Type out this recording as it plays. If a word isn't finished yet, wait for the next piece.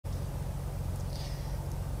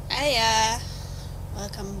Hiya.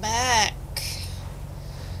 Welcome back.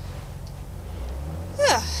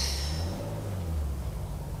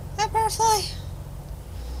 That butterfly?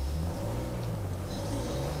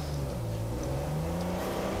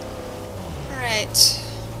 Alright.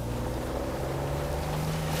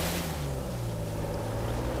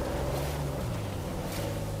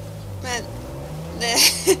 Man,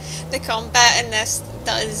 the combat in this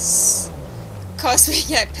does cause me to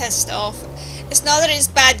get pissed off. It's not that it's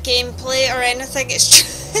bad gameplay or anything,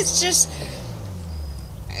 it's just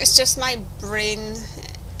my brain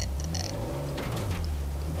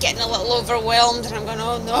getting a little overwhelmed and I'm going,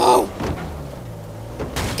 oh no!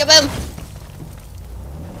 Kaboom!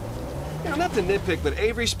 Yeah, not to nitpick, but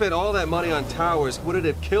Avery spent all that money on towers. Would it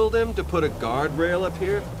have killed him to put a guardrail up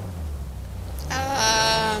here?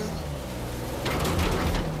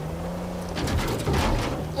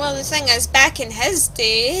 Well, the thing is, back in his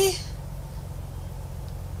day,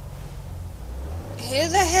 who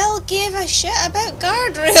the hell gave a shit about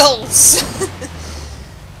guardrails?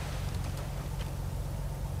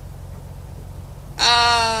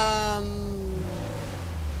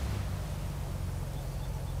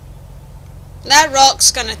 That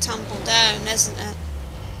rock's gonna tumble down, isn't it?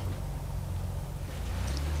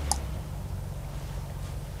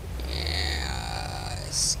 Yeah,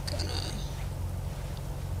 it's gonna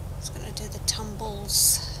do the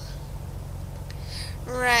tumbles.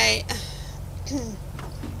 Right.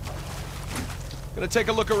 Gonna take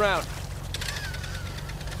a look around.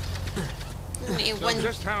 So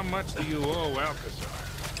just how much do you owe Alcazar?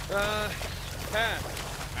 Half.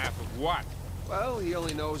 Half of what? Well, he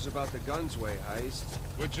only knows about the Gunsway heist.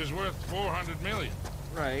 Which is worth 400 million.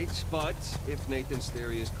 Right, but if Nathan's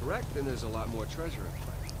theory is correct, then there's a lot more treasure in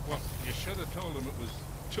play. Well, you should have told him it was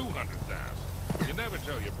 200,000. You never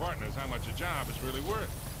tell your partners how much a job is really worth.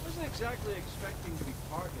 I wasn't exactly expecting to be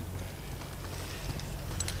partners with.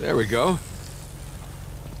 There we go.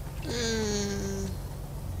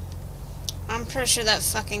 I'm pretty sure that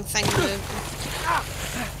fucking thing moved.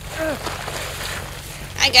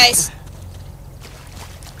 Hi guys.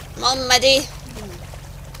 I'm all muddy.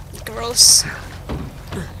 Gross.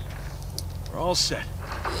 We're all set.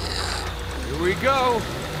 Here we go.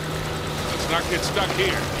 Let's not get stuck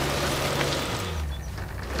here.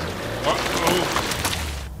 Uh-oh.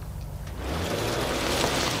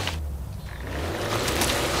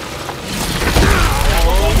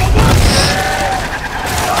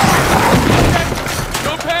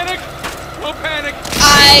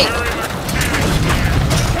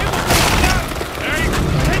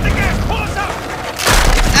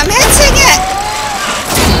 I'm hitting it!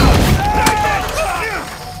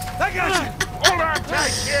 I got you! Hold on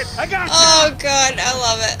tight, kid! I got you! Oh god, I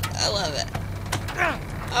love it. I love it.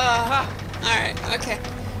 Alright, okay.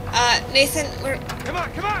 Nathan, we're... Come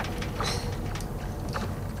on, come on!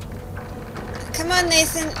 Come on,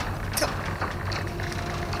 Nathan.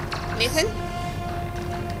 Nathan?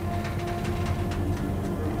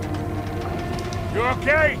 You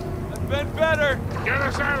okay? I've been better! Get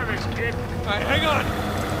us out of this, kid! Alright, hang on!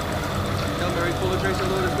 Tell Mary full of tracer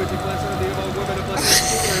load of 50 plants on the old woman and bless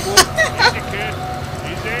Easy, kid.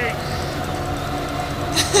 Easy.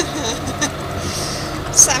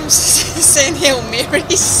 Sam's saying Hail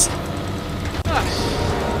Marys.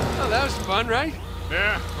 Oh, that was fun, right?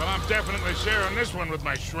 Yeah, well, I'm definitely sharing this one with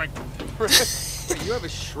my shrink. Wait, you have a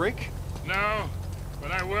shrink? No,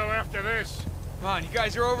 but I will after this. Come on, you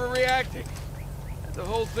guys are overreacting. Get the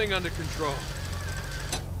whole thing under control.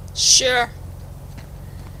 Sure.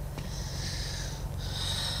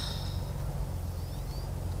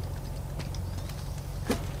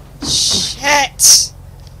 Shit.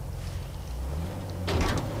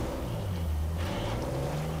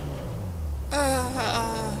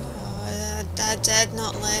 That dead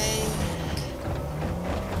not leg.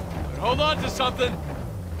 But hold on to something.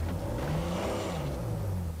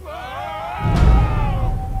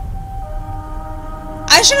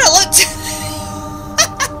 I should have looked.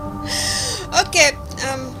 Okay,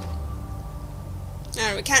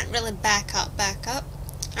 alright, we can't really back up.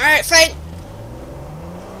 Alright, fine.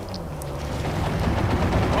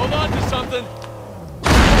 Hold on to something.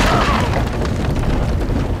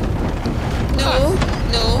 No.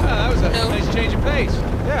 That was a No. nice change of pace.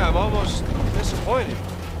 Yeah, I'm almost disappointed.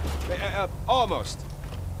 Almost.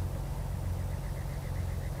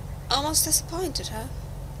 Almost disappointed, huh?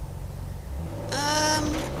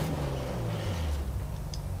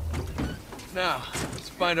 Now, let's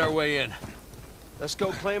find our way in. Let's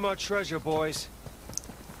go claim our treasure, boys.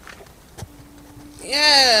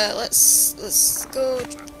 Yeah, let's go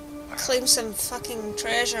claim some fucking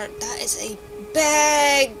treasure. That is a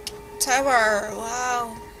big tower.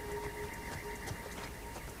 Wow.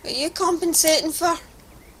 What are you compensating for?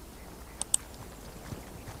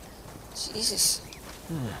 Jesus.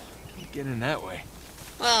 Can't get in that way.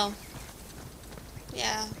 Well,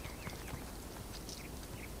 yeah.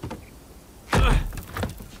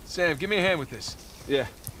 Sam, give me a hand with this. Yeah.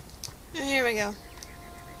 Here we go.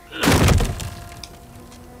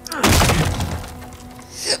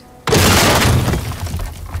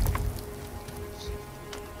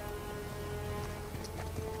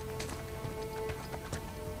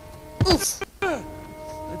 Oof.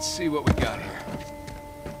 Let's see what we got here.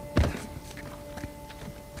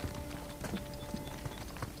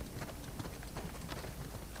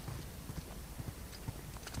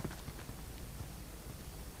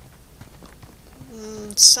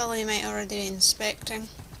 Sully might already be inspecting.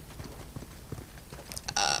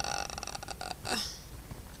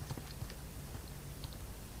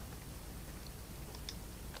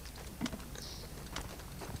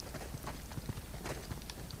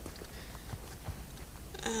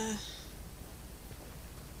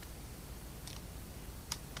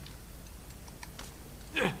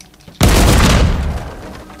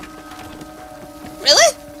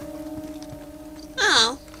 Really?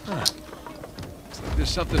 Oh. There's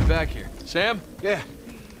something back here. Sam? Yeah.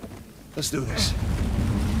 Let's do this.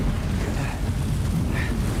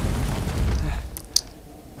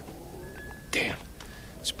 Damn.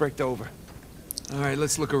 It's braked over. All right,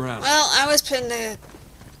 let's look around. Well, I was putting the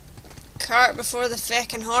cart before the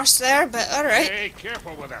feckin' horse there, but alright. Hey,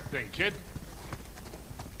 careful with that thing, kid.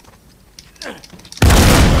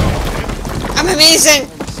 I'm amazing!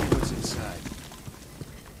 Let's see what's inside.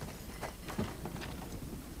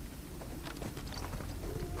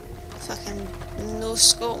 Fucking no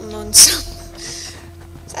scoping on some. Is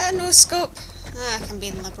that a no scope? Ah, I can be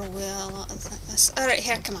in liberal with a lot of this. Alright,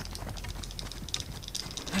 here, come on.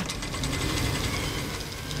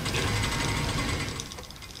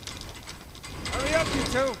 Hurry up, you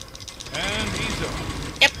two. And he's on.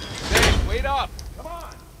 Yep. Sam, wait up. Come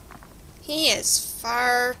on. He is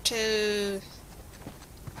far too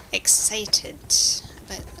excited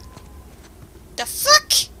about the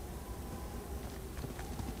fuck?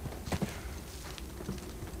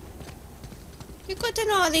 You got to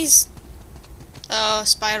know all these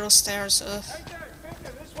spiral stairs. Ugh. Right there,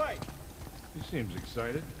 Victor, this way. He seems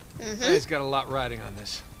excited. He's got a lot riding on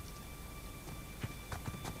this.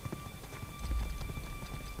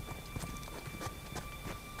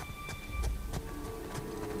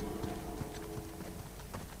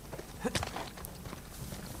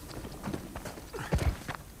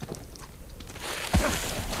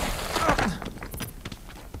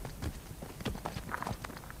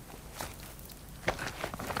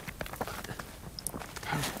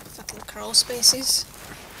 Fucking crawl spaces.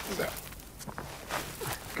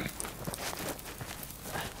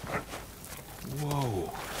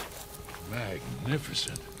 Whoa.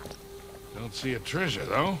 Magnificent. Don't see a treasure,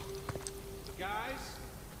 though. Guys?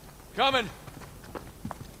 Coming.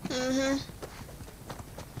 Mm-hmm.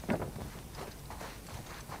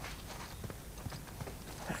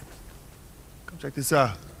 Come check this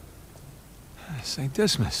out. St.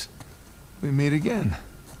 Dismas. We meet again.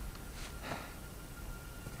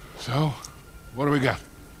 So, what do we got?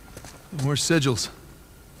 More sigils.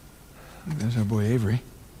 There's our boy Avery.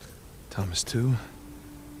 Thomas, too.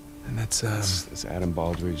 And that's That's Adam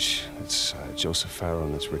Baldridge, that's Joseph Farrow,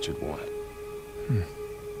 and that's Richard Warren.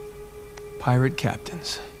 pirate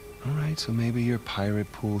captains. All right, so maybe your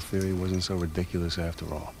pirate pool theory wasn't so ridiculous after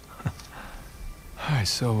all. All right,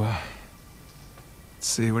 so, let's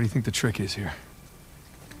see, what do you think the trick is here?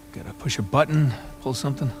 Gotta push a button, pull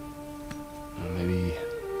something? Maybe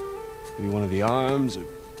one of the arms, or...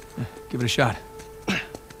 Give it a shot.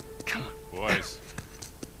 Boys,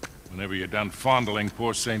 whenever you're done fondling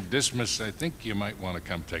poor St. Dismas, I think you might want to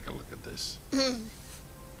come take a look at this.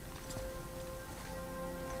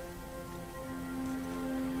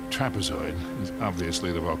 Trapezoid is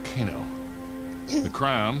obviously the volcano. The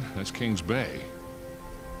crown, that's King's Bay.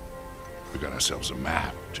 We got ourselves a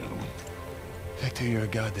map, gentlemen. Victor, you're a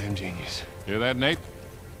goddamn genius. Hear that, Nate?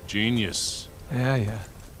 Genius. Yeah.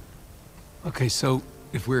 Okay, so,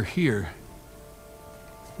 if we're here,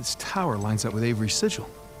 this tower lines up with Avery's sigil.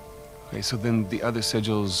 Okay, so then the other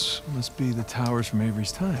sigils... Must be the towers from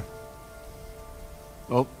Avery's time.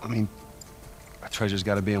 Well, I mean, a treasure's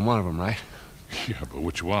gotta be in one of them, right? Yeah, but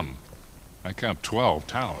which one? I count 12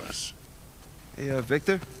 towers. Hey,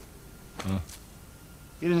 Victor? Huh?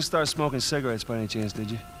 You didn't start smoking cigarettes by any chance, did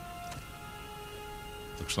you?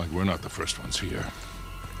 Looks like we're not the first ones here.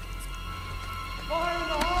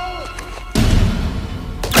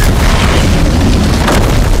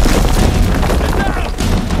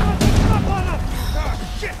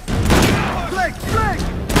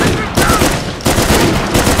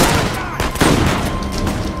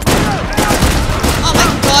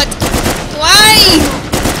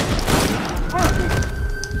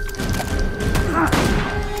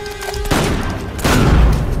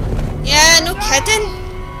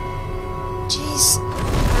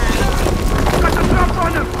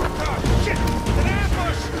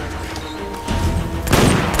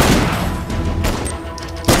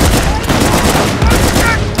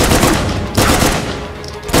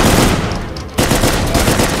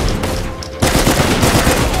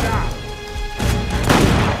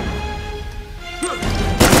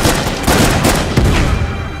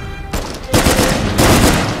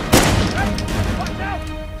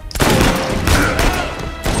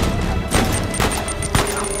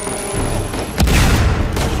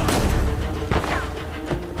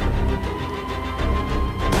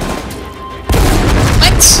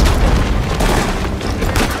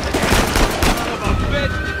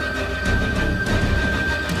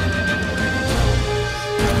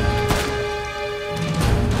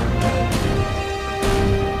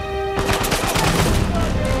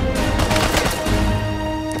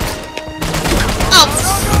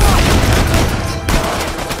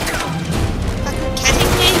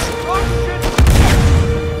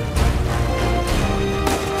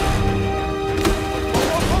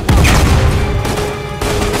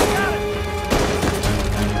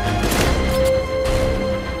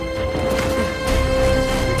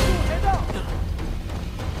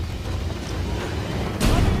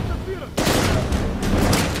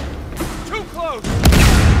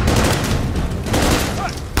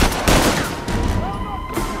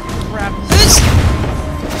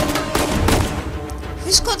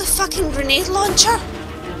 fucking grenade launcher?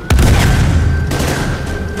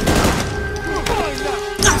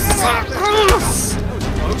 Oh, fuck off!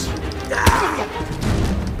 That was close.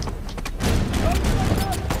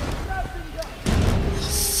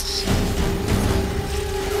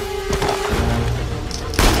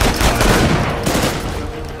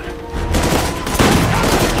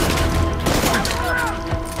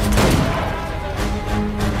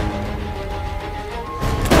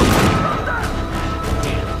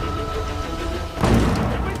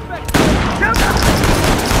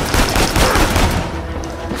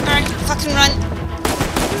 Alright, fucking run.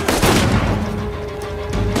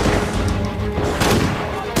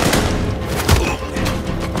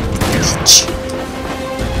 Bitch.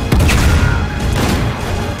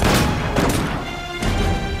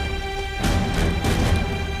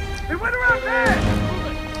 They went around there!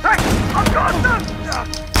 Hey, I've got them!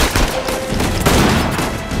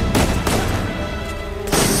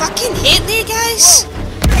 Fucking hate these guys.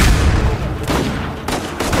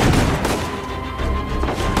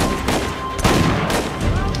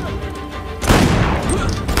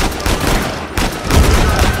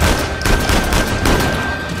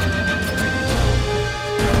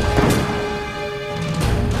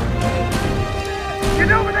 Get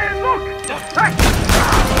over there and look! Hey!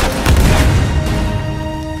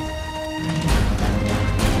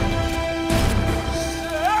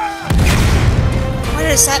 Where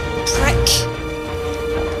is that prick?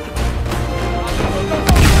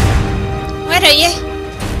 Where are you?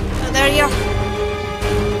 Oh, there you are.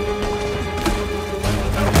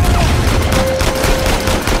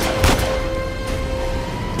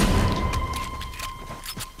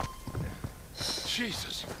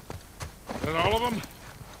 Jesus. Is that all of them?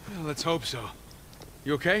 Well, let's hope so.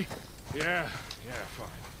 You okay? Yeah, fine.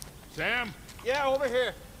 Sam? Yeah, over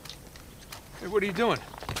here. Hey, what are you doing?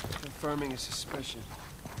 Confirming a suspicion.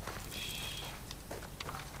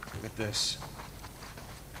 Look at this.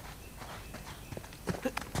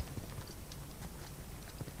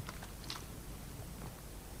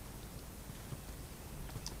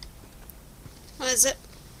 What is it?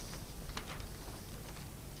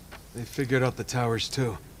 They figured out the towers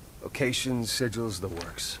too. Locations, sigils, the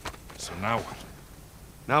works. So now what?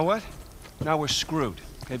 Now what? Now we're screwed.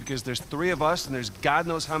 Okay, because there's 3 of us and there's God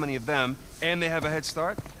knows how many of them, and they have a head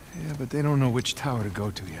start. Yeah, but they don't know which tower to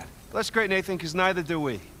go to yet. That's great, Nathan, because neither do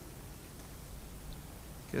we.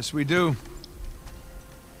 Guess we do.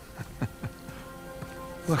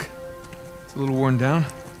 Look, it's a little worn down.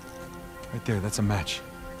 Right there, that's a match.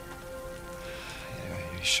 Yeah,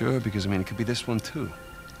 you sure? Because, I mean, it could be this one, too.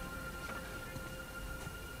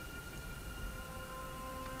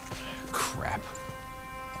 Crap.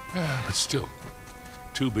 But still,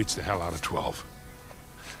 2 beats the hell out of 12.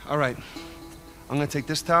 All right. I'm gonna take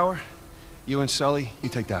this tower. You and Sully, you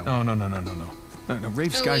take that one. No,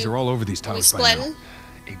 Rafe's Are guys we- are all over these Are we towers by now. splitting?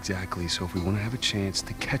 Exactly. So if we want to have a chance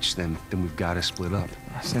to catch them, then we've got to split up.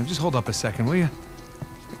 Sam, just hold up a second, will you?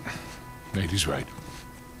 Nate, he's right.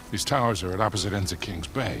 These towers are at opposite ends of King's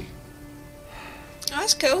Bay. Oh,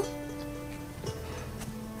 that's cool.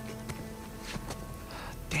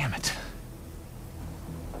 Damn it.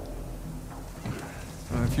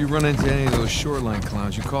 If you run into any of those shoreline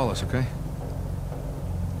clowns, you call us, okay?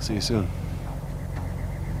 See you soon.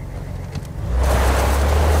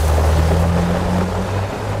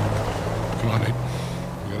 Come on, Nate.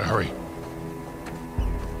 We gotta hurry.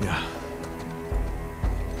 Yeah.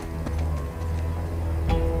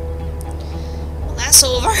 Well, that's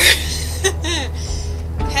over.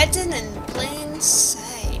 Hidden in plain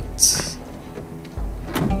sight.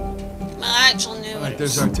 Well, I actually knew All right, it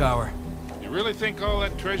there's was. our tower. You really think all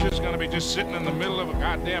that treasure's gonna be just sitting in the middle of a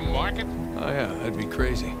goddamn market? Oh yeah, that'd be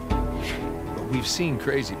crazy. But we've seen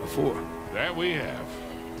crazy before. That we have.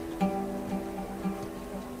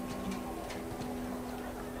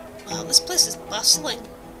 Wow, this place is bustling.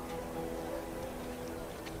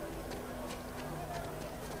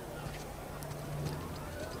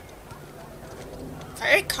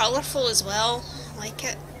 Very colourful as well. I like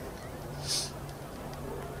it.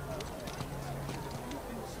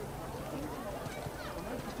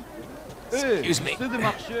 Excuse me. Vous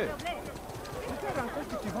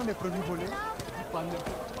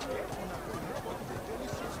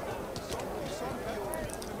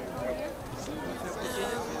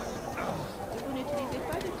n'utilisez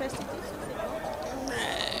pas de plastique sur ces bords?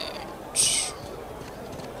 Right.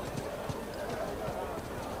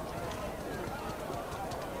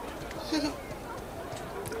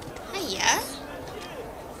 Hiya.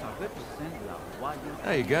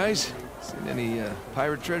 Hey, guys. Seen any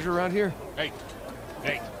pirate treasure around here? Hey,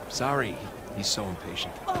 Nate. Sorry. He's so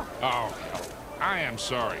impatient. Oh, hell. I am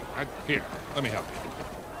sorry. Here, let me help you.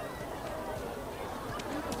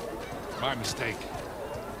 My mistake.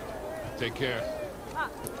 Take care.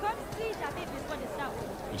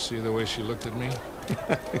 You see the way she looked at me?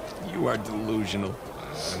 You are delusional.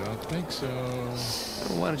 I don't think so.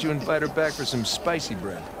 Why don't you invite her back for some spicy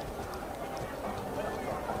bread?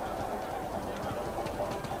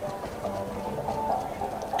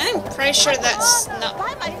 I'm pretty sure that's not...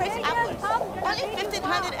 Buy my fresh apples. Only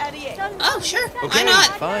 1,588. Oh, sure. Okay, Why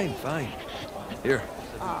not? fine. Here.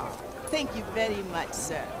 Oh, thank you very much,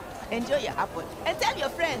 sir. Enjoy your apple. And tell your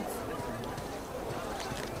friends.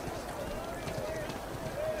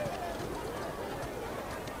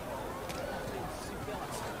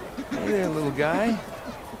 Hey there, little guy.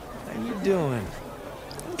 How you doing?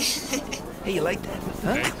 Hey, you like that?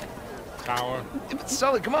 Huh? Hey, tower. Yeah, but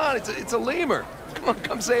Sully, come on, it's a lemur. Come on,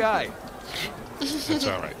 come say hi. That's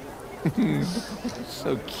all right.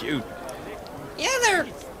 So cute. Yeah, they're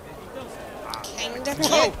kind of cute.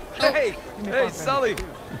 Whoa! Oh, Hey, Sully.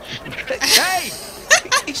 Hey!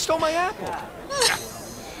 He stole my apple.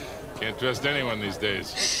 Can't trust anyone these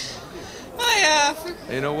days. oh yeah.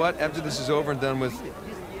 Hey, you know what? After this is over and done with,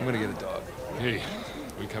 I'm gonna get a dog. Hey,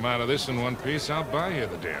 we come out of this in one piece, I'll buy you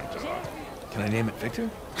the damn dog. Can I name it Victor?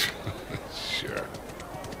 Sure.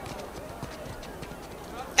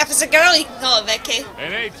 If it's a girl, you can call it Vicky. Hey,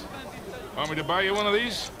 Nate. Want me to buy you one of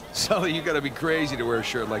these? Sully, you gotta be crazy to wear a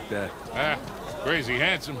shirt like that. Ah, crazy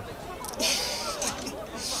handsome.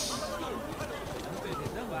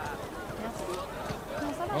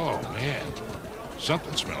 Oh, man.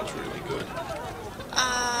 Something smells really good.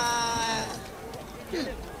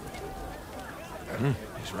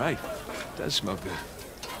 He's right. It does smell good.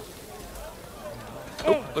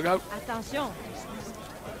 Oh, look out. Attention.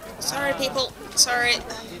 Sorry, people. Sorry.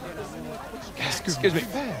 Excuse me.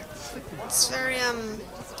 It's very,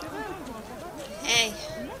 Hey.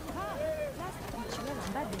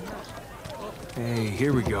 Hey,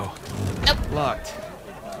 here we go. Nope. Locked.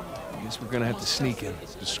 I guess we're gonna have to sneak in.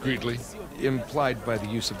 Discreetly. Implied by the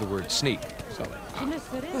use of the word sneak, Sully.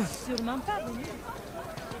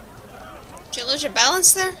 Did you lose your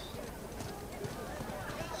balance there?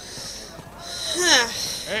 Huh.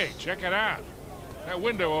 Hey, check it out. That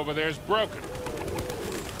window over there is broken.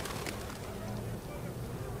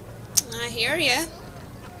 I hear ya.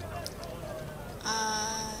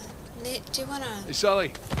 Nate, do you wanna... Hey, Sully.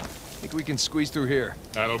 Think we can squeeze through here.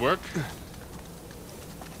 That'll work.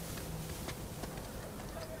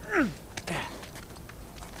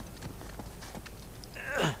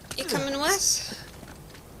 You coming with?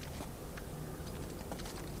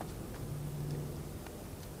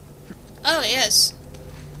 Oh, yes.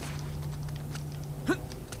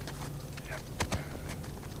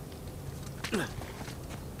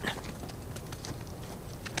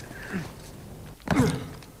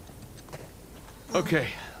 Okay,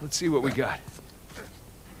 let's see what we got.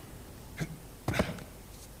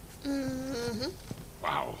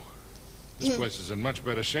 Wow. This place is in much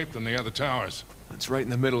better shape than the other towers. It's right in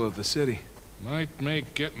the middle of the city. Might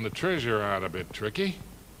make getting the treasure out a bit tricky.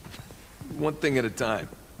 One thing at a time.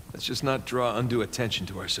 Let's just not draw undue attention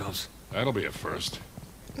to ourselves. That'll be a first.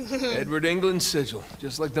 Edward England's sigil,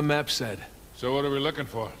 just like the map said. So what are we looking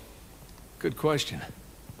for? Good question.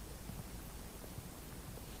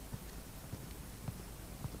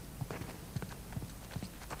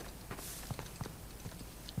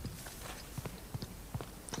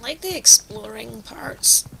 I like the exploring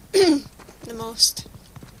parts the most.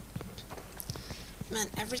 Man,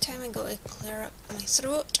 every time I go to clear up my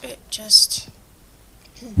throat, it just...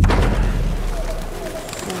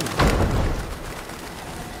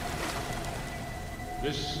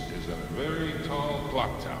 This is a very tall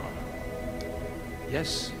clock tower.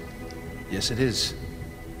 Yes. Yes, it is.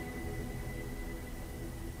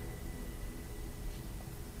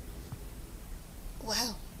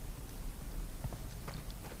 Wow.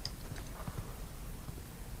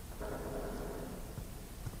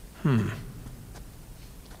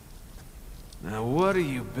 Now, what do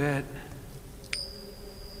you bet?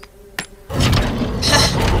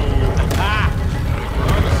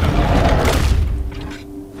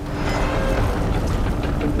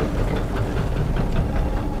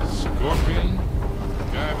 Scorpion?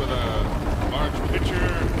 Guy with a large pitcher?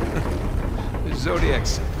 The Zodiac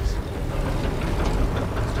symbols.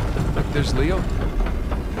 Look, there's Leo.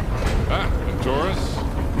 Ah, and Taurus?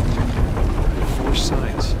 4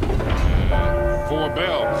 signs. 4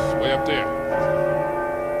 bells, way up there.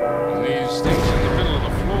 And these things in the middle of the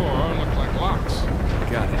floor look like locks.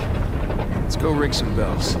 Got it. Let's go ring some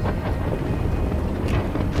bells.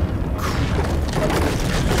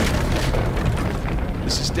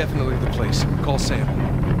 This is definitely the place. Call Sam.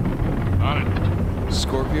 On it.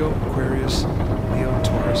 Scorpio, Aquarius, Leo,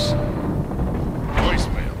 Taurus.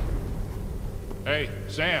 Voicemail. Hey,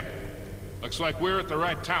 Sam. Looks like we're at the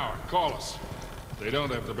right tower. Call us. They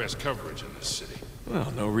don't have the best coverage in this city.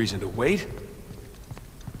 Well, no reason to wait.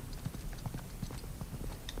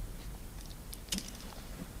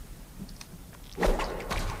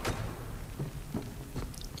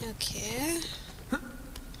 Okay.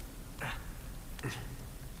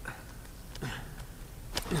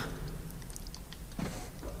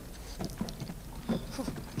 Oh,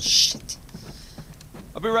 shit.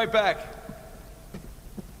 I'll be right back.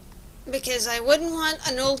 Because I wouldn't want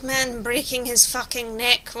an old man breaking his fucking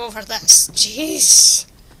neck over this. Jeez.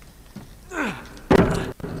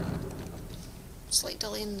 Slight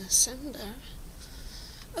delay in the sound there.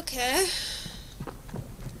 Okay.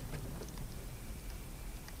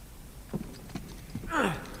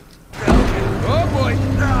 Oh boy!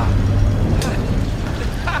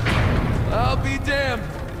 I'll be damned.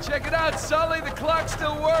 Check it out, Sully. The clock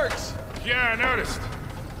still works. Yeah, I noticed.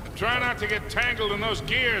 Try not to get tangled in those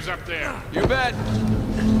gears up there. You bet.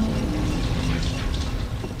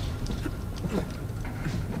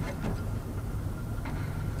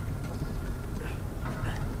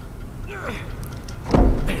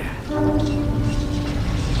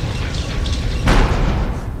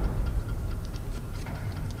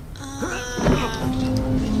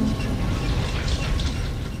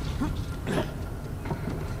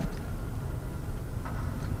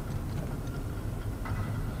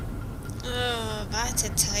 Back to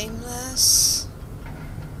Timeless.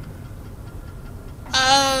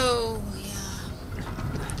 Oh, yeah.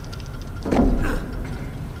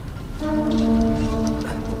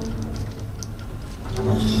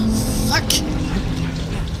 Fuck.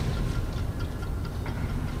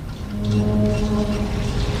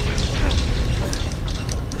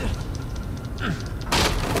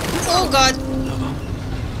 Oh god.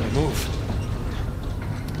 Don't move.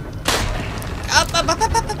 Up, up, up,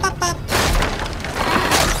 up, up, up, up.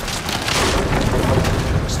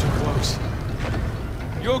 It's too close.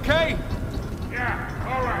 You okay? Yeah,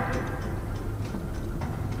 all right.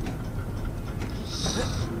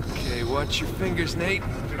 Okay, watch your fingers, Nate.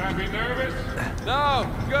 Should I be nervous? No,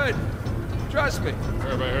 good. Trust me.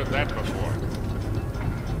 Where have I heard that before?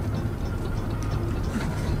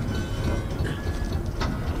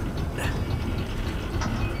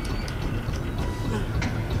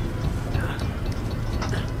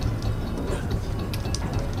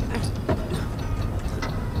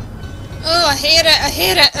 Oh, I hate it, I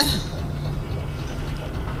hate it.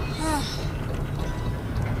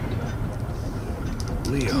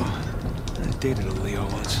 Leo. I dated a Leo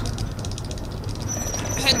once.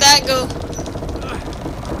 How'd that go?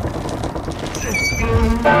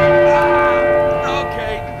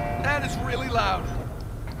 Okay, that is really loud.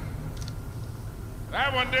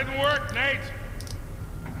 That one didn't work, Nate.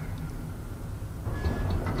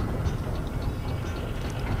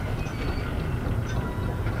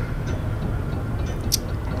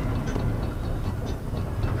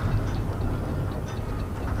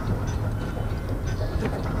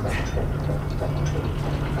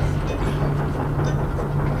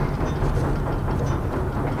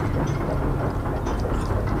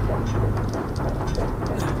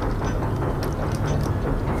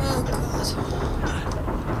 Oh god.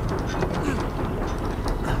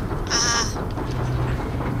 Ah.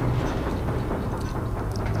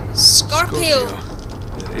 Scorpio.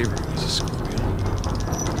 That Avery was a Scorpio.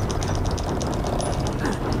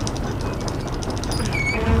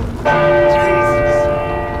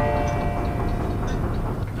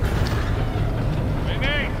 Hey,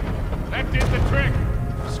 Nate. That did the trick.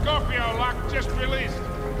 Scorpio lock just released.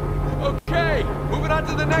 Okay, moving on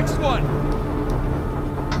to the next one.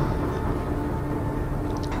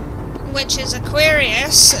 Which is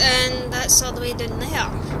Aquarius, and that's all the way down there.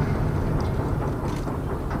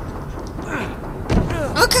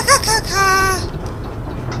 Oh, ka-ka-ka-ka!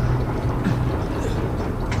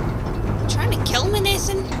 Trying to kill me,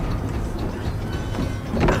 Nathan?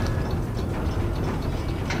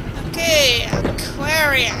 Okay,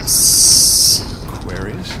 Aquarius.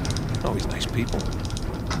 Aquarius? Always nice people.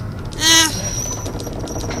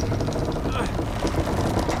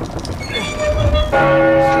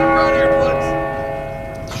 Around here, please.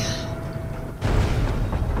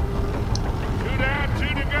 Two down,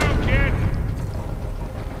 two to go, kid.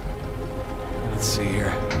 Let's see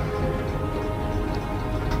here.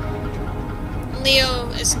 Leo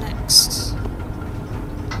is next.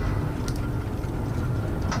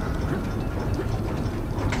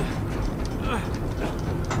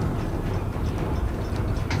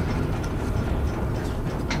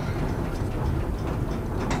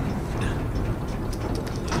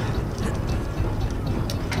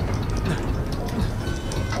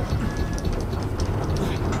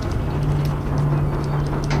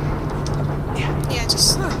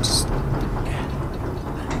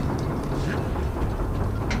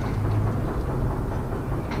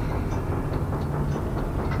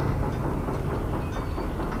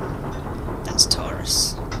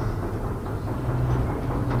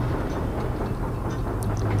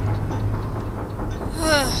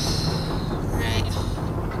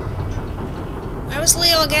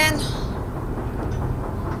 go again?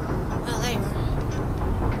 Oh, there you are.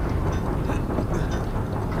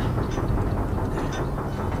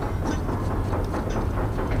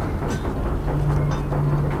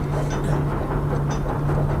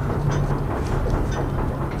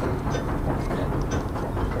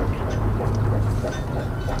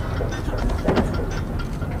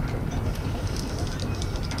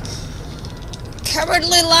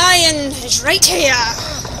 Cowardly Lion is right here.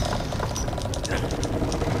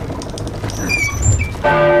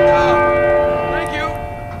 Thank you.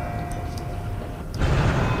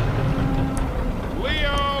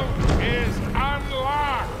 Leo is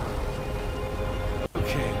unlocked.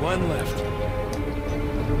 Okay, one left.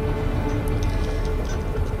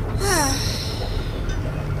 No.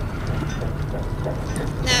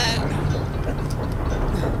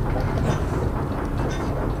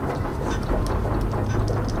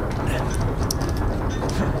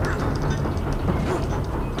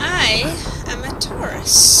 I am a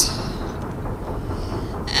Taurus.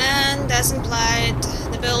 And as implied,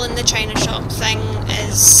 the bull in the china shop thing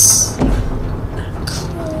is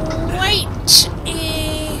quite a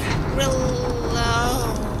low.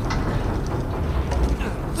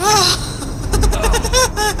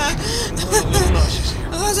 A little nauseous here.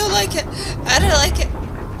 Oh, I don't like it. I don't like it.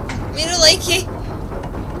 Me don't like it.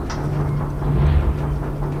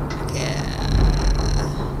 Okay.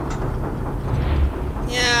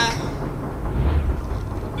 Yeah.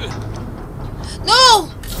 No!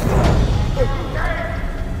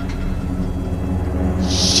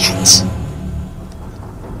 Shit.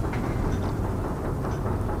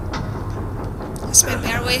 This might be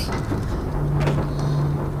our way.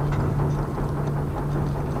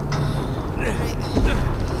 Right.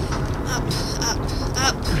 Up,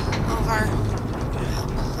 up, over.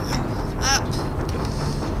 Up,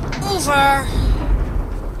 over.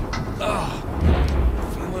 Oh,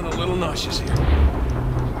 feeling a little nauseous here.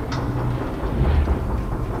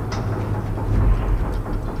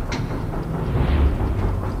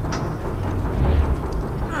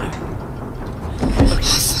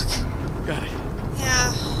 Got it.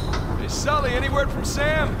 Yeah. Hey, Sully, any word from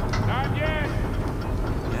Sam? Not yet.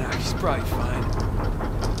 Yeah, he's probably fine.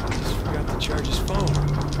 Just forgot to charge his phone.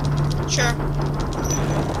 Sure.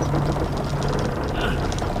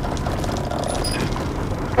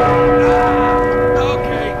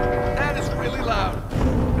 Okay, that is really loud.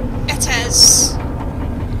 It is.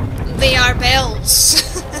 They are bells.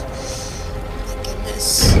 My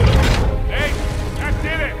goodness. Hey, that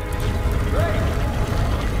did it.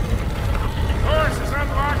 Doors is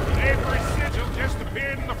unlocked and every sigil just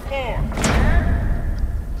appeared in the floor.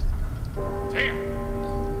 Damn.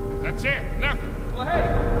 That's it. Nothing. Well, hey,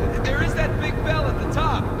 there is that big bell at the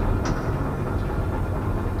top.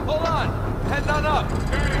 Hold on, heading on up.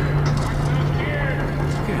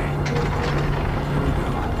 Okay. Here we go.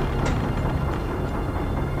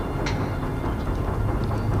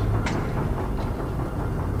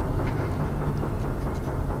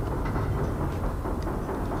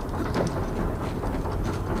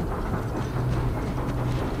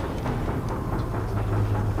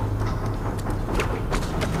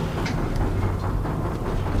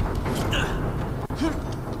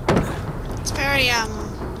 It's very, oh,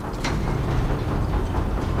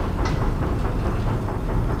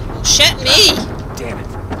 shit me! Damn it.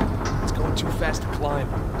 It's going too fast to climb.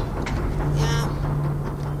 Yeah.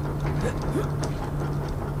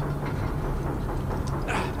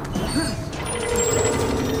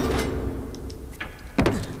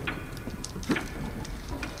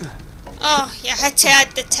 Oh, you had to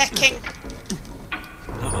add the ticking.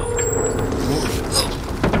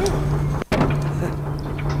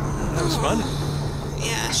 That was fun.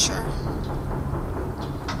 Yeah, sure.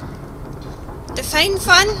 Define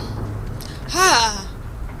fun? Ha!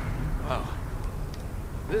 Wow.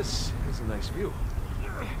 This is a nice view.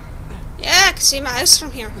 Yeah, I can see my house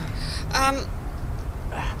from here.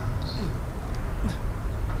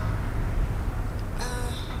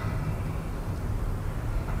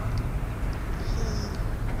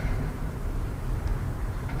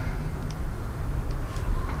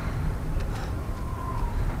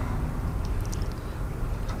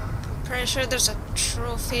 Pretty sure there's a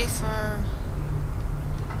trophy for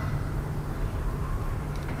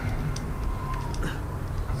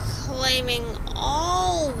climbing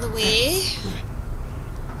all the way.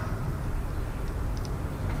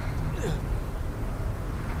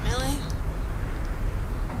 Really?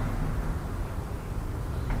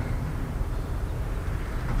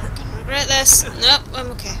 Gonna regret this. Nope,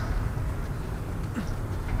 I'm okay.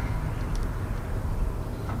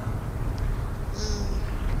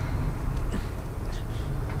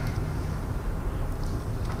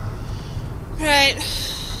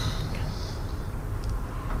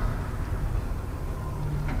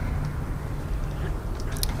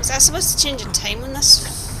 supposed to change the time on this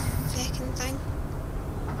fucking thing?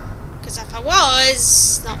 Because if I was,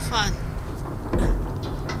 it's not fun.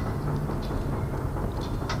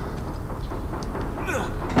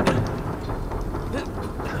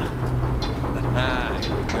 Ah,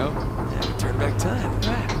 here we go. Yeah, turn back time. All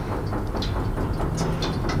right.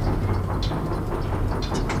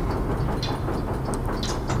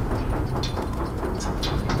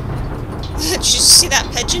 Did you see that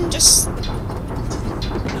pigeon just...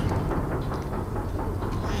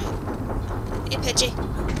 Hey, Pidgey.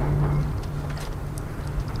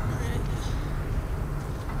 Alright.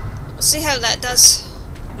 We'll see how that does.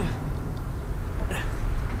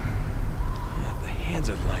 The hands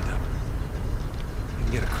are lined up. You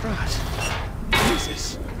can get across.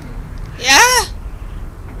 Jesus. Yeah?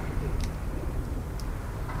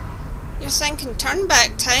 You're thinking turn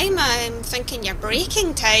back time, I'm thinking you're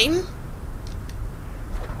breaking time.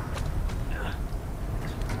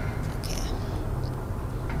 Okay.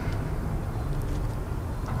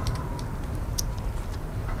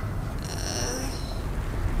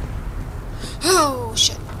 Oh,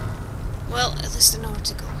 shit. Well, at least I know where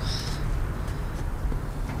to go.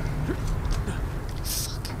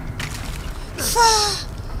 Fuck.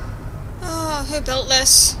 Oh, who built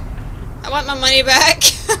this? I want my money back.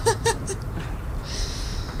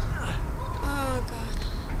 Oh, God.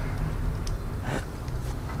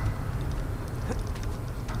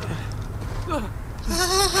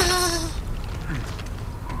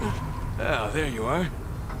 Oh, there you are.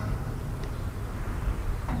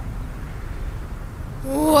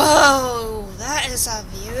 Whoa, that is a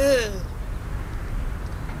view.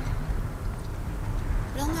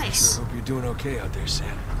 Real nice. Sure hope you're doing okay out there,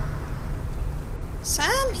 Sam.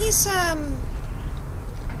 Sam, he's fine,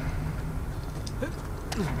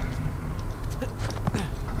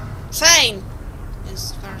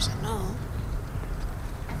 as far as I know.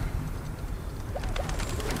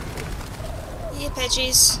 Yeah,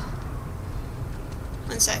 Pidgeys.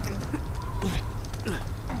 1 second.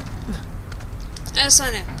 That's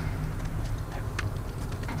on it.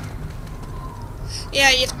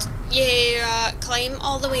 Yeah, you climb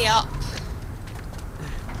all the way up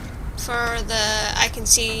for the... I can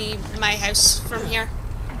see my house from here.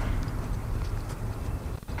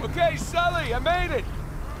 Okay, Sully, I made it.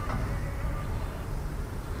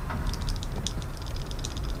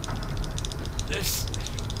 This is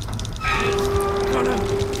gonna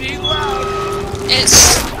be loud.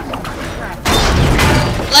 It's...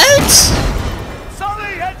 loud?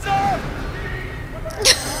 Sully, heads up!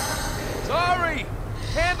 Sorry,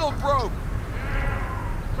 handle broke.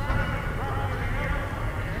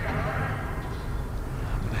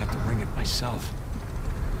 I'm gonna have to ring it myself.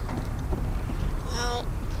 Well...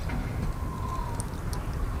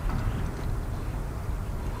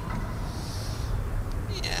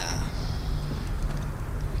 yeah.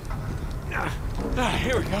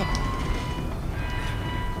 Here we go.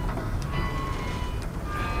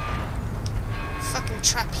 Fucking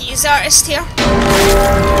trapeze artist here.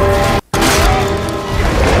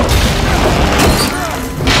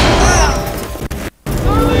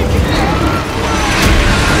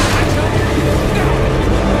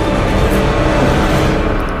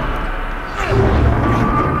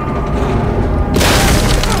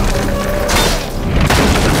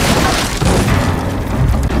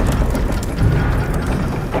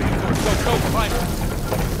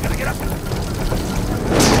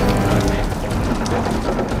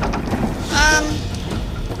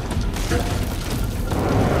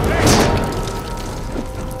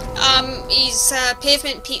 He's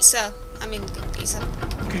pavement pizza. I mean, pizza.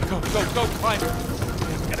 Okay, go, climb.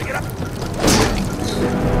 Gotta get up.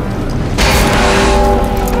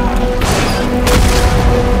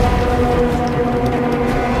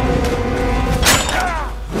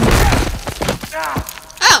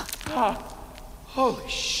 Oh! Holy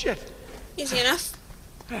shit. Easy enough.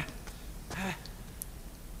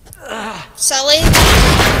 Sully?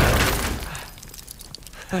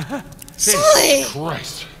 Sully!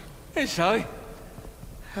 Christ. Hey, Sully.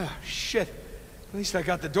 Oh, shit. At least I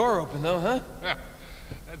got the door open, though, huh? Yeah,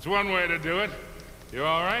 that's one way to do it. You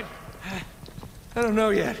all right? I don't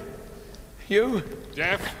know yet. You?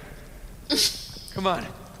 Jeff? Come on.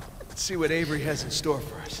 Let's see what Avery has in store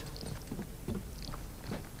for us.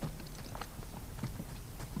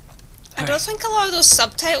 I don't think a lot of those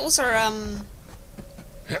subtitles are,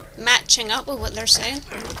 matching up with what they're saying.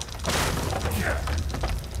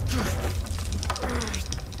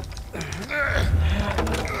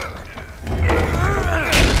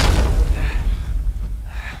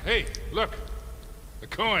 Hey, look. A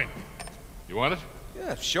coin. You want it?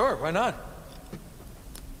 Yeah, sure. Why not?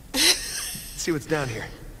 Let's see what's down here.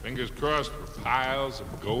 Fingers crossed for piles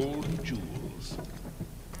of gold and jewels.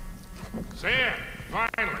 Sam,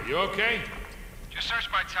 finally, you okay? Just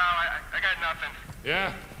searched my tower. I got nothing.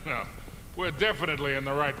 Yeah? No. We're definitely in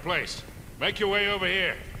the right place. Make your way over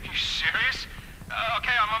here. You serious?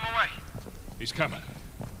 Okay, I'm on my way. He's coming.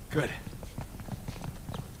 Good.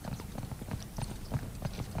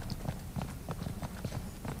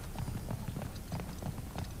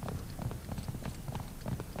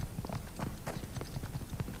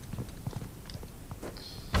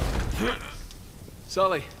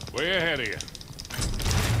 Sully. Way ahead of you.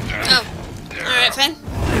 Oh. Alright, Finn.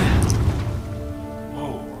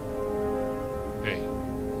 Whoa. Hey,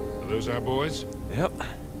 are those our boys? Yep.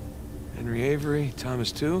 Henry Avery,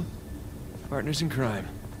 Thomas too. Partners in crime.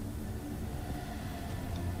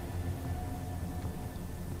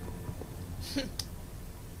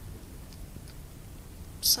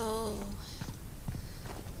 So...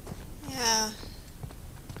 yeah.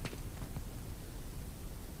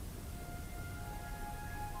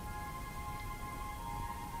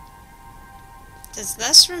 Does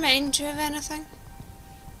this remind you of anything?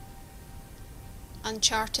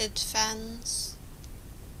 Uncharted fans?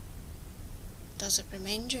 Does it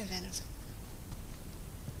remind you of anything?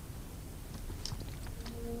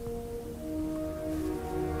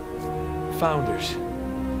 Founders.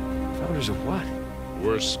 Founders of what?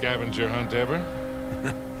 Worst scavenger hunt ever?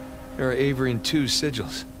 There are Avery and 2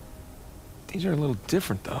 sigils. These are a little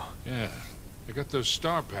different, though. Yeah. They got those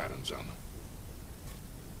star patterns on them.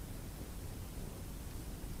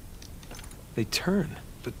 They turn,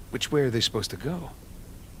 but which way are they supposed to go?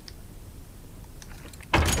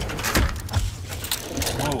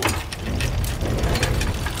 Whoa.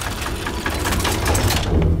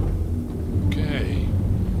 Okay.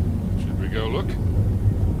 Should we go look?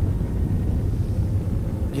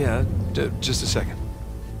 Yeah, just a second.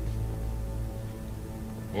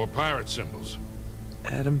 More pirate symbols.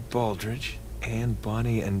 Adam Baldridge, Anne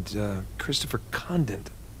Bonny, and Christopher Condent.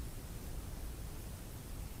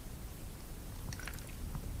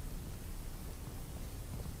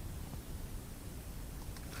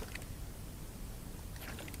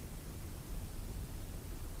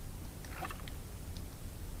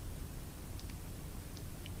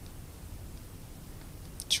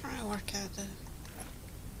 Trying to work out the...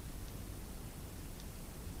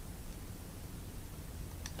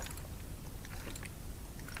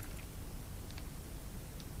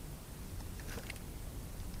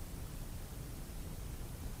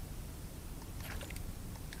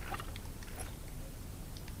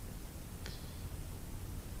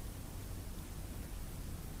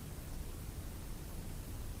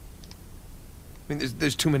 I mean,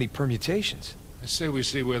 there's too many permutations. I say we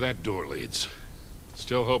see where that door leads.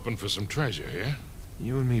 Still hoping for some treasure, yeah?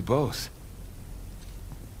 You and me both.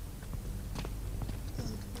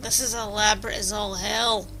 This is elaborate as all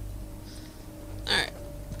hell. Alright.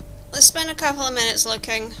 Let's spend a couple of minutes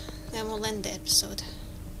looking, then we'll end the episode.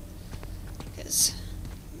 Because,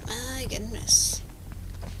 my goodness.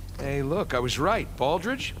 Hey, look, I was right.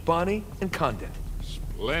 Baldridge, Bonny, and Condent.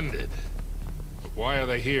 Splendid. But why are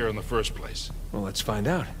they here in the first place? Well, let's find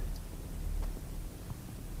out.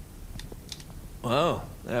 Wow,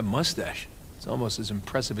 that mustache. It's almost as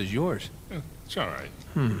impressive as yours. It's all right.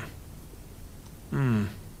 Oh,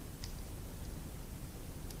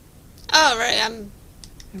 right, Hey,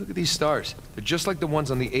 look at these stars. They're just like the ones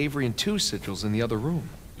on the Avery and 2 sigils in the other room.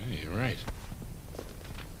 Yeah, you're right.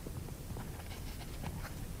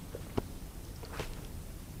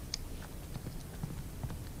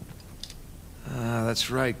 Ah, that's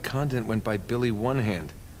right. Condent went by Billy One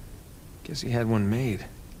Hand. Guess he had one made.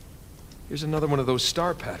 Here's another one of those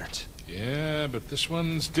star patterns. Yeah, but this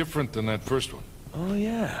one's different than that first one. Oh,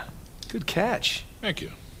 yeah. Good catch. Thank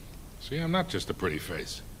you. See, I'm not just a pretty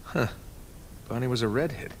face. Huh. Bonnie was a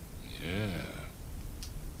redhead. Yeah.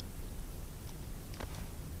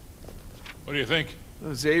 What do you think?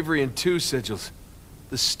 Those Avery and 2 sigils.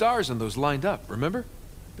 The stars on those lined up, remember?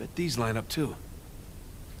 Bet these line up too.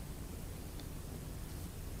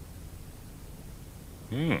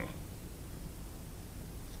 Hmm.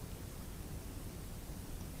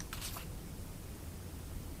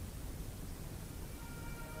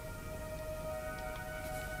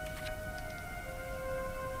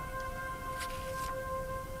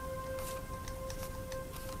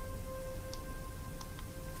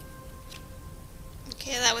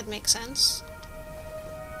 okay, that would make sense.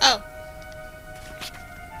 Oh.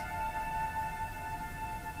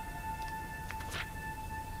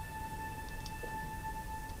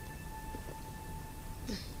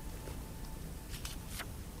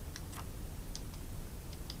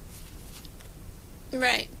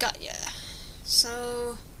 Right, got ya.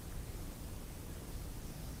 So,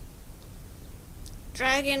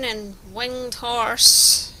 dragon and winged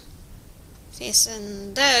horse.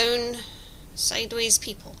 Facing down, sideways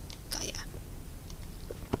people. Got ya.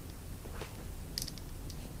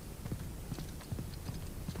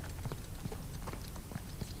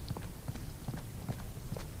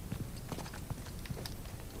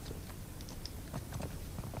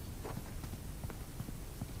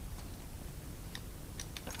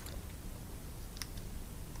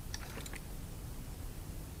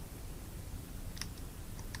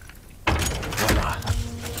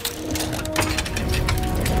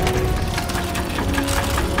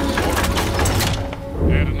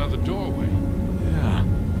 And another doorway. Yeah.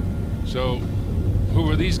 So, who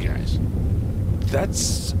are these guys?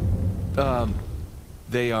 That's...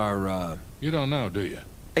 They are, You don't know, do you?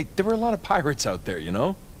 Hey, there were a lot of pirates out there, you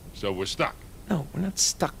know? So we're stuck. No, we're not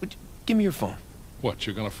stuck. Give me your phone. What,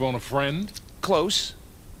 you're gonna phone a friend? Close.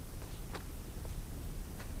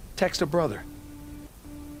 Text a brother.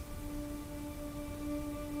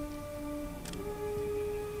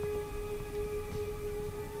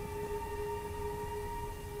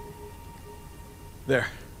 There.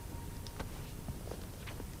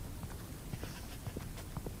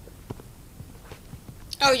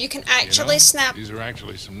 Oh, you can actually snap. These are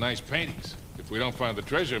actually some nice paintings. If we don't find the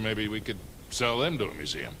treasure, maybe we could sell them to a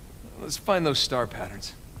museum. Let's find those star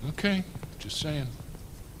patterns. Okay, just saying.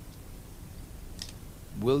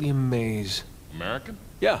 William Mays. American?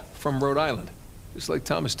 Yeah, from Rhode Island. Just like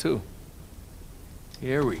Thomas, too.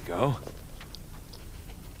 Here we go.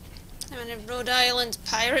 How many Rhode Island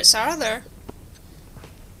pirates are there?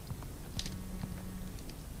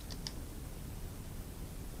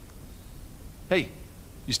 Hey,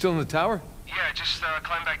 you still in the tower? Yeah, just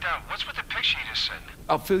climb back down. What's with the picture you just sent?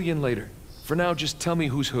 I'll fill you in later. For now, just tell me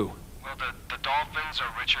who's who. Well, the dolphins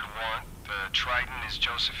are Richard Want, the trident is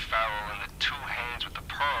Joseph Farrell, and the two hands with the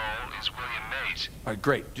pearl is William Mays. All right,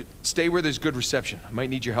 great. Just stay where there's good reception. I might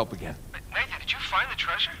need your help again. Nathan, did you find the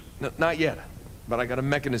treasure? No, not yet. But I got a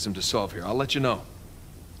mechanism to solve here. I'll let you know.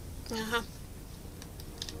 Uh-huh.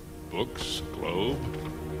 Books, globe.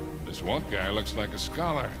 This one guy looks like a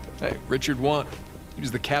scholar. Hey, Richard Want. He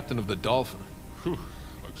was the captain of the Dolphin. Whew.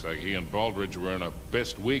 Looks like he and Baldridge were in a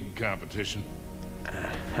best wig competition.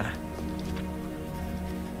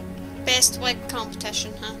 Best wig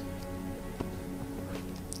competition, huh?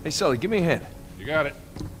 Hey, Sully, give me a hand. You got it.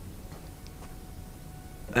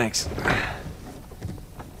 Thanks.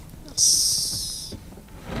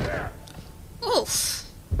 Oof.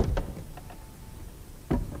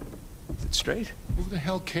 Is it straight? Who the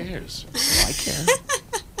hell cares? I care.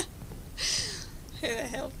 Who the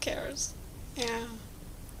hell cares? Yeah.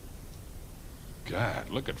 God,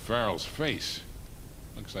 look at Farrell's face.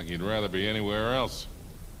 Looks like he'd rather be anywhere else.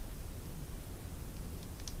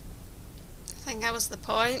 I think that was the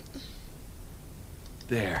point.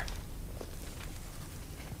 There.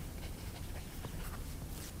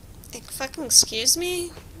 Like, fucking excuse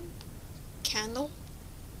me? Candle?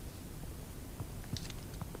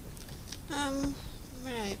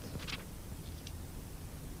 Right.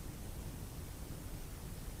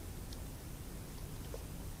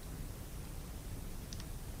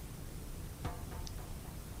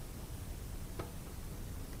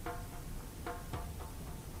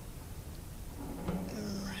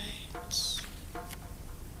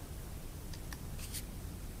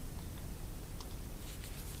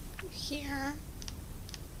 Here.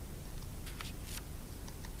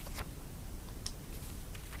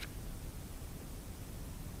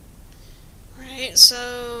 Right,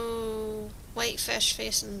 so white fish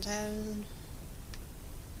facing down.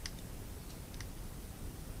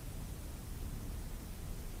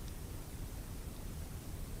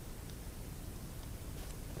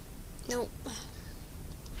 Nope.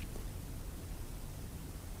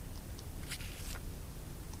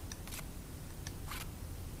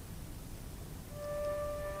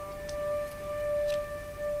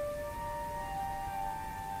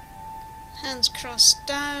 Hands crossed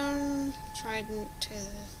down, trident to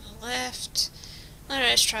the left. Alright,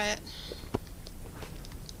 let's try it.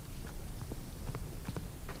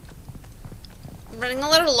 I'm running a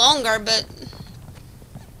little longer, but...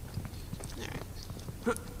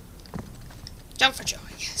 Alright. Jump for joy,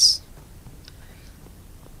 yes.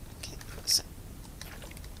 Okay, so...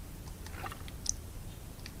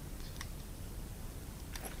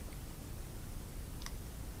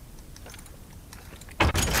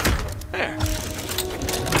 There.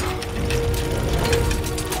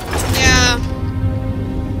 Yeah.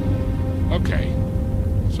 Okay.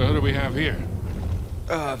 So who do we have here?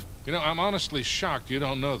 You know, I'm honestly shocked you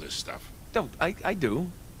don't know this stuff. No, I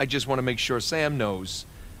do. I just want to make sure Sam knows.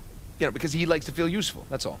 You know, because he likes to feel useful,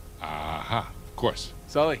 that's all. Aha. Of course.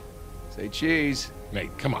 Sully, say cheese.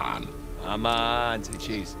 Nate, come on. Come on, say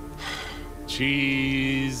cheese.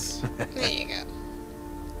 Cheese. There you go.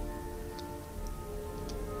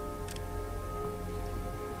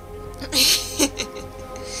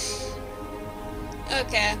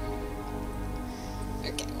 Okay.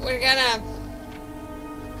 Okay, we're gonna...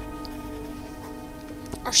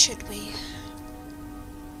 Or should we?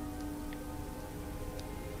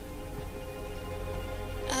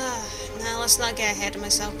 No, let's not get ahead of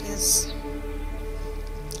myself, because...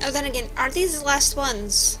 Oh, then again, are these the last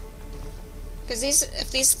ones? Because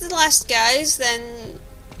if these are the last guys, then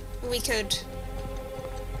we could...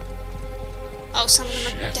 Oh, some of them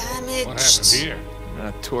are Shit. damaged. What happened here?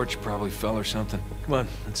 A torch probably fell or something. Come on,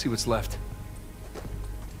 let's see what's left.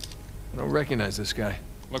 I don't recognize this guy.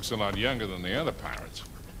 Looks a lot younger than the other pirates.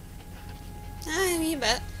 Ah, you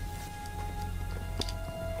bet.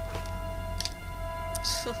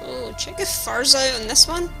 Oh, check the furs out on this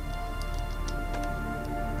one.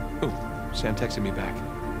 Oh, Sam texted me back.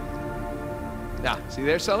 Nah, see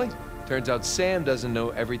there, Sully? Turns out Sam doesn't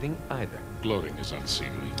know everything either. Gloating is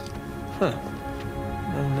unseemly. Huh.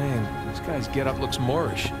 No name. This guy's getup looks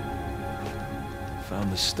Moorish.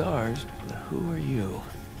 Found the stars, but who are you?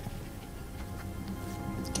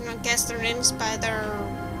 Can I guess their names by their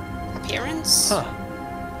appearance? Huh.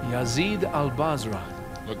 Yazid al-Basra.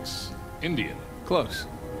 Looks Indian. Close.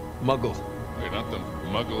 Muggle. Wait, not the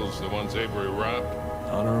muggles, the ones Avery robbed?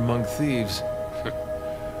 Honor among thieves.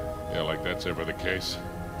 Yeah, like that's ever the case.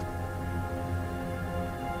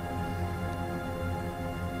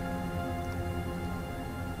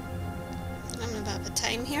 I'm having a bit of a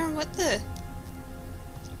time here. What the?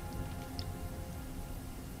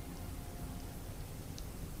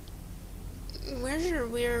 Where's your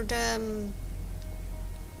weird,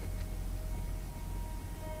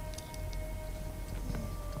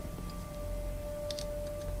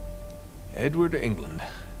 Edward, England.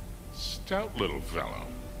 Stout little fellow.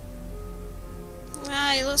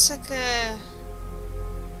 Ah, he looks like a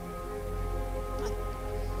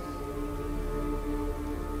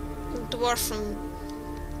dwarf from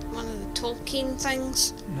one of the Tolkien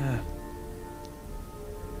things. Nah.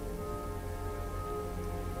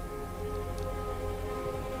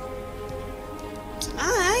 Some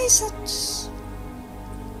eyes, that's...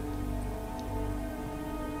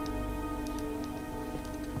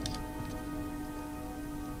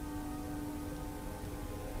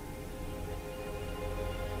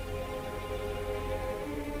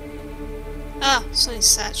 Ah, Sonny's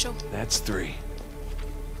satchel. That's 3.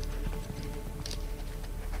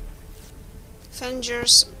 Found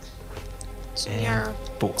yours. It's in your And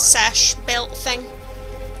 4. sash belt thing.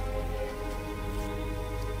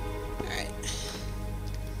 Alright.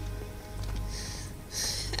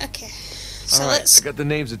 Okay. So All right, let's... I got the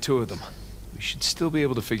names of 2 of them. We should still be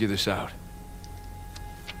able to figure this out.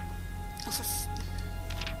 Oh,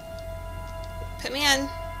 put me in.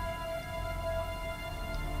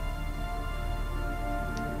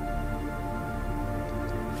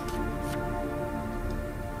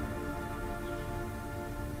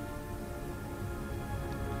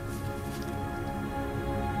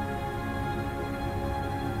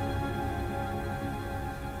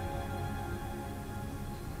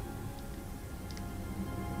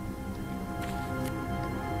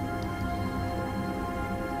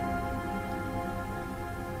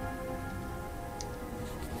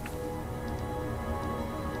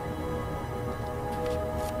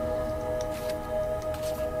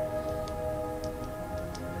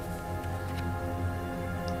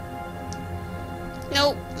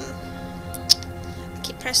 Nope. I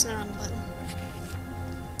keep pressing the wrong button.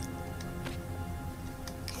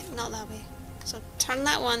 Okay, not that way. So turn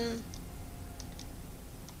that one.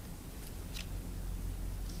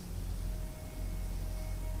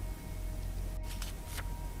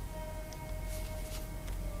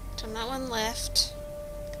 Turn that one left.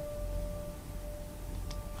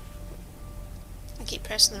 I keep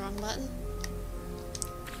pressing the wrong button.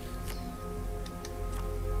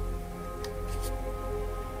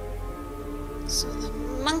 So the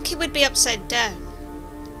monkey would be upside down.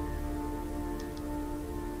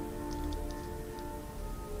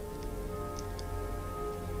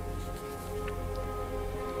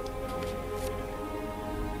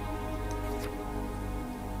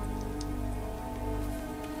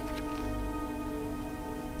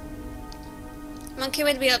 Monkey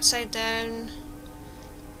would be upside down.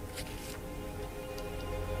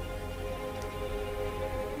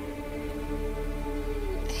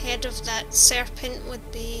 Head of that serpent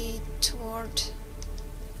would be toward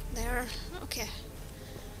there. Okay.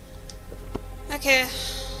 Okay.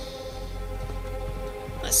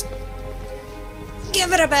 Let's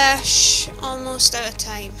Give it a bash. Almost out of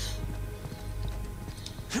time.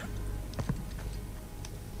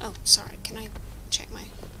 Oh, sorry. Can I check my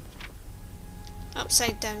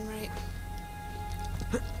upside down right?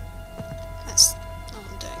 That's all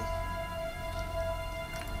I'm doing.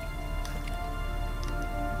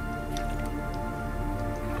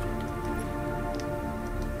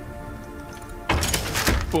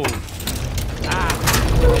 Boom. Ah.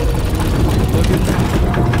 Look at that.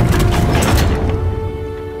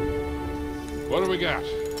 What do we got?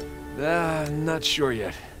 Not sure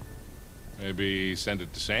yet. Maybe send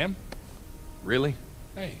it to Sam? Really?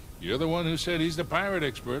 Hey, you're the one who said he's the pirate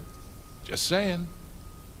expert. Just saying.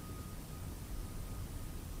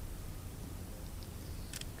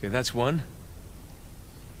 Okay, that's one.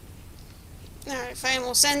 Alright, fine.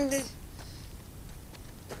 We'll send the...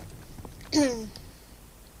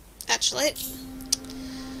 Actually,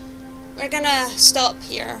 we're gonna stop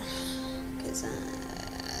here. Cause,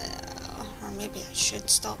 or maybe I should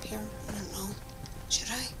stop here. I don't know. Should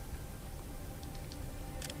I?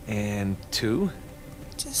 And two.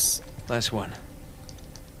 Just... Last one.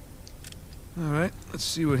 All right, let's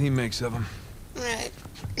see what he makes of them. Right.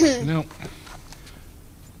 You know,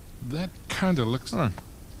 that kind of looks... Hold on.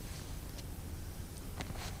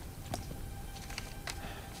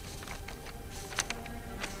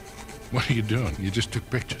 What are you doing? You just took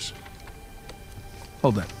pictures.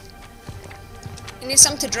 Hold that. You need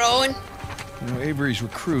something to draw on? You know, Avery's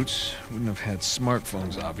recruits wouldn't have had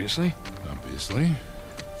smartphones, obviously. Obviously.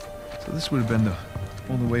 So this would have been the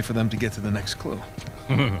only way for them to get to the next clue.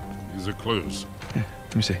 These are clues. Here,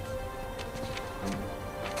 let me see.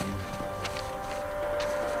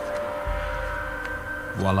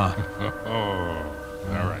 Voila. Oh,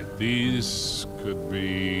 all right. These could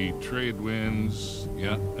be trade winds.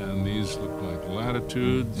 Yeah, and these look like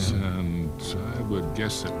latitudes, and I would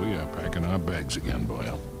guess that we are packing our bags again,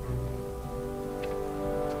 Boyle.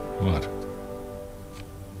 What?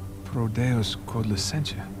 Pro Deus quod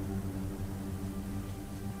licentia.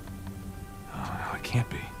 Oh, no, it can't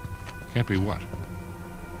be. Can't be what?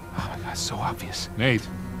 Oh my God, it's so obvious. Nate.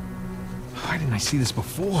 Why didn't I see this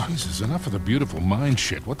before? Jesus, enough of the beautiful mind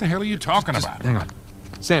shit. What the hell are you talking Just about? hang on.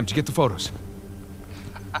 Sam, did you get the photos?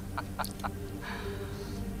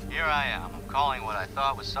 Here I am. I'm calling what I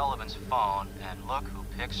thought was Sullivan's phone, and look who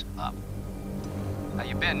picks up. How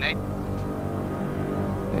you been, Nate?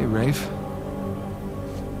 Hey, Rafe.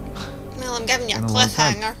 Well, I'm giving you a Been a long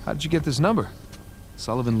time. cliffhanger. How did you get this number?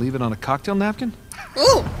 Sullivan leave it on a cocktail napkin?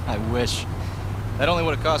 Ooh! I wish. That only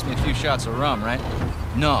would have cost me a few shots of rum, right?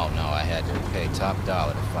 No, I had to pay top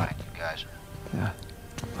dollar to find you guys. Yeah.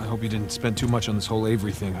 I hope you didn't spend too much on this whole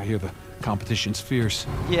Avery thing. I hear the competition's fierce.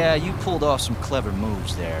 Yeah, you pulled off some clever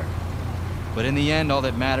moves there. But in the end, all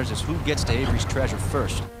that matters is who gets to Avery's treasure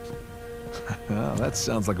first. Well, that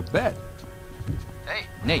sounds like a bet. Hey,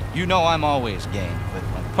 Nate, you know I'm always game, but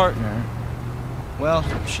my partner, well,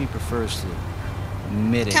 she prefers to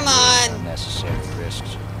mitigate Come on. unnecessary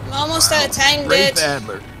risks. I'm almost out of time, Rafe dude.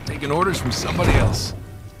 Adler, taking orders from somebody else.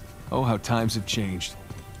 Oh, how times have changed.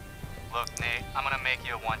 Look, Nate, I'm gonna make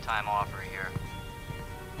you a one-time offer here.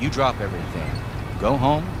 You drop everything. Go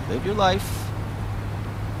home, live your life.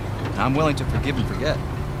 I'm willing to forgive and forget.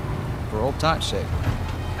 For old time's sake.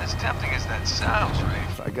 As tempting as that sounds,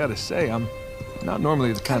 Rafe. I gotta say, I'm not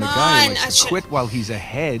normally the kind of Come guy who on, I likes to should- quit while he's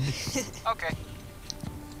ahead. Okay.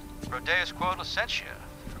 Prodeus quod licentia,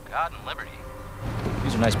 for God and liberty.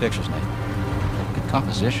 These are nice pictures, Nate. Good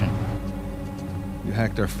composition. You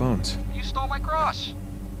hacked our phones. You stole my cross.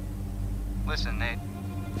 Listen, Nate.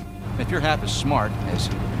 If you're half as smart as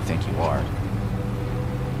you think you are,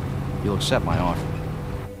 you'll accept my offer.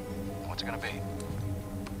 What's it gonna be?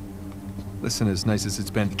 Listen, as nice as it's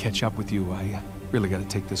been to catch up with you, I really gotta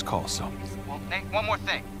take this call, so... Well, Nate, one more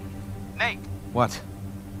thing. Nate, What?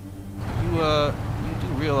 you do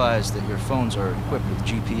realize that your phones are equipped with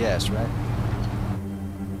GPS, right?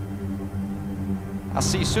 I'll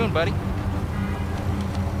see you soon, buddy.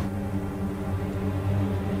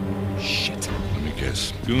 Shit. Let me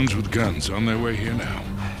guess. Goons with guns on their way here now.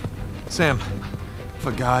 Sam,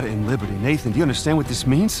 For God and liberty. Nathan, do you understand what this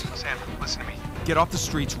means? Sam, listen to me. get off the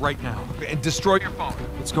streets right now and destroy your phone.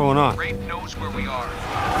 What's going on? Rafe knows where we are. We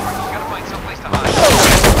gotta find someplace to hide.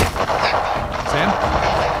 Sam?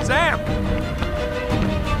 Sam!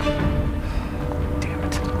 Damn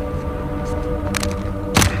it.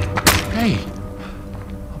 Hey!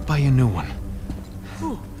 I'll buy you a new one.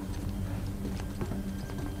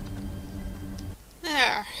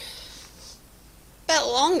 There. Bit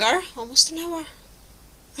longer, almost an hour.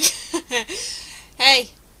 Hey.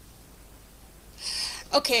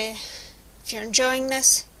 Okay, if you're enjoying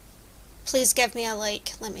this, please give me a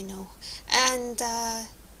like, let me know. And,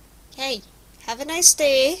 hey, have a nice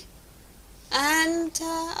day. And,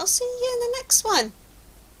 I'll see you in the next one.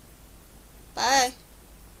 Bye.